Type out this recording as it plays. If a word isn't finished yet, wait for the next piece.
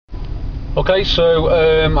Okay, so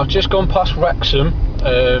I've just gone past Wrexham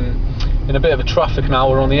in a bit of a traffic now.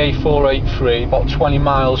 We're on the A483, about 20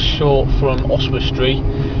 miles short from Oswestry,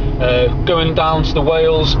 going down to the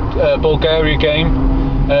Wales Bulgaria game.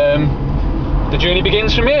 The journey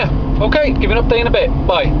begins from here. Okay, give an update in a bit.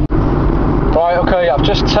 Bye. Right, okay, I've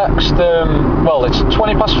just texted, well, it's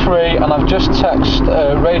 20 past 3, and I've just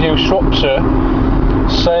texted Radio Shropshire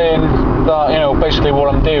saying that, you know, basically what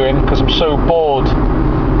I'm doing, because I'm so bored.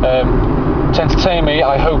 To entertain me,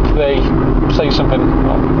 I hope they say something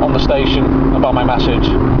on the station about my message.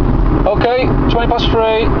 Okay, 20 past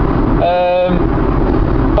 3,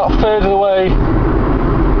 about a third of the way.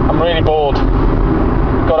 I'm really bored.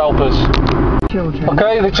 God help us.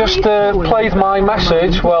 Okay, they just played my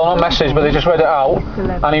message, well not message, but they just read it out,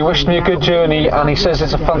 and he wished me a good journey, and he says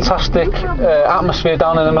it's a fantastic atmosphere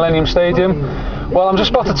down in the Millennium Stadium. Well, I'm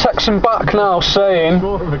just about to text him back now saying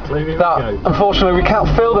that unfortunately we can't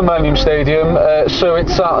fill the Millennium Stadium, so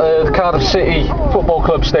it's at the Cardiff City Football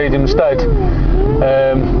Club Stadium instead.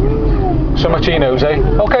 So much he knows, eh?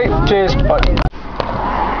 Okay, cheers, bye.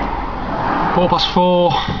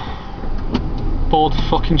 4:04, bored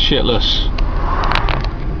fucking shitless.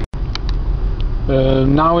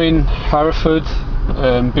 Now in Hereford,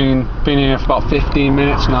 been here for about 15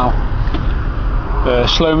 minutes now.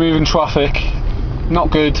 Slow moving traffic, not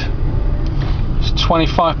good. It's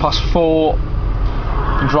 25 past 4,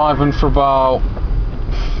 been driving for about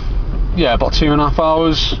 2.5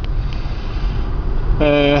 hours.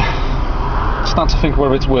 Start to think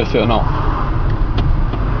whether it's worth it or not.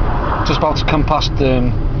 Just about to come past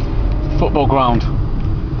the football ground.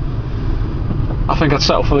 I think I'd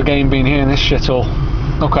settle for the game being here in this shithole.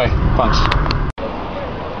 Okay, thanks.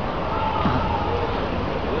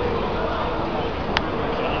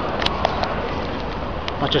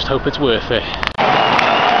 I just hope it's worth it.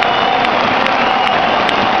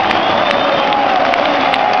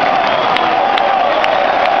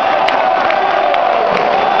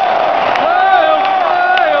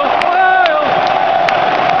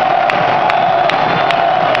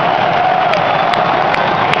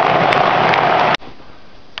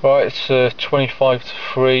 Right, it's 25 to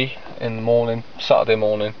 3 in the morning, Saturday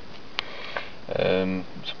morning.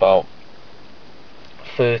 It's about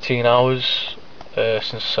 13 hours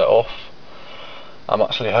since I set off. I'm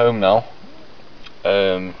actually home now.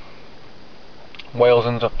 Wales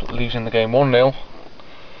ended up losing the game 1-0.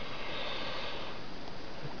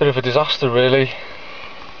 Bit of a disaster really.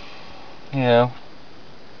 You know,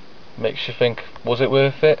 makes you think, was it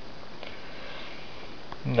worth it?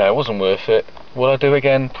 No, it wasn't worth it. Will I do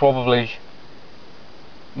again? Probably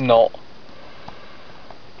not.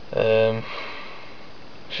 It's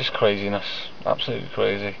just craziness, absolutely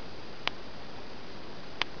crazy.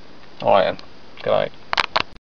 Alright then, good night.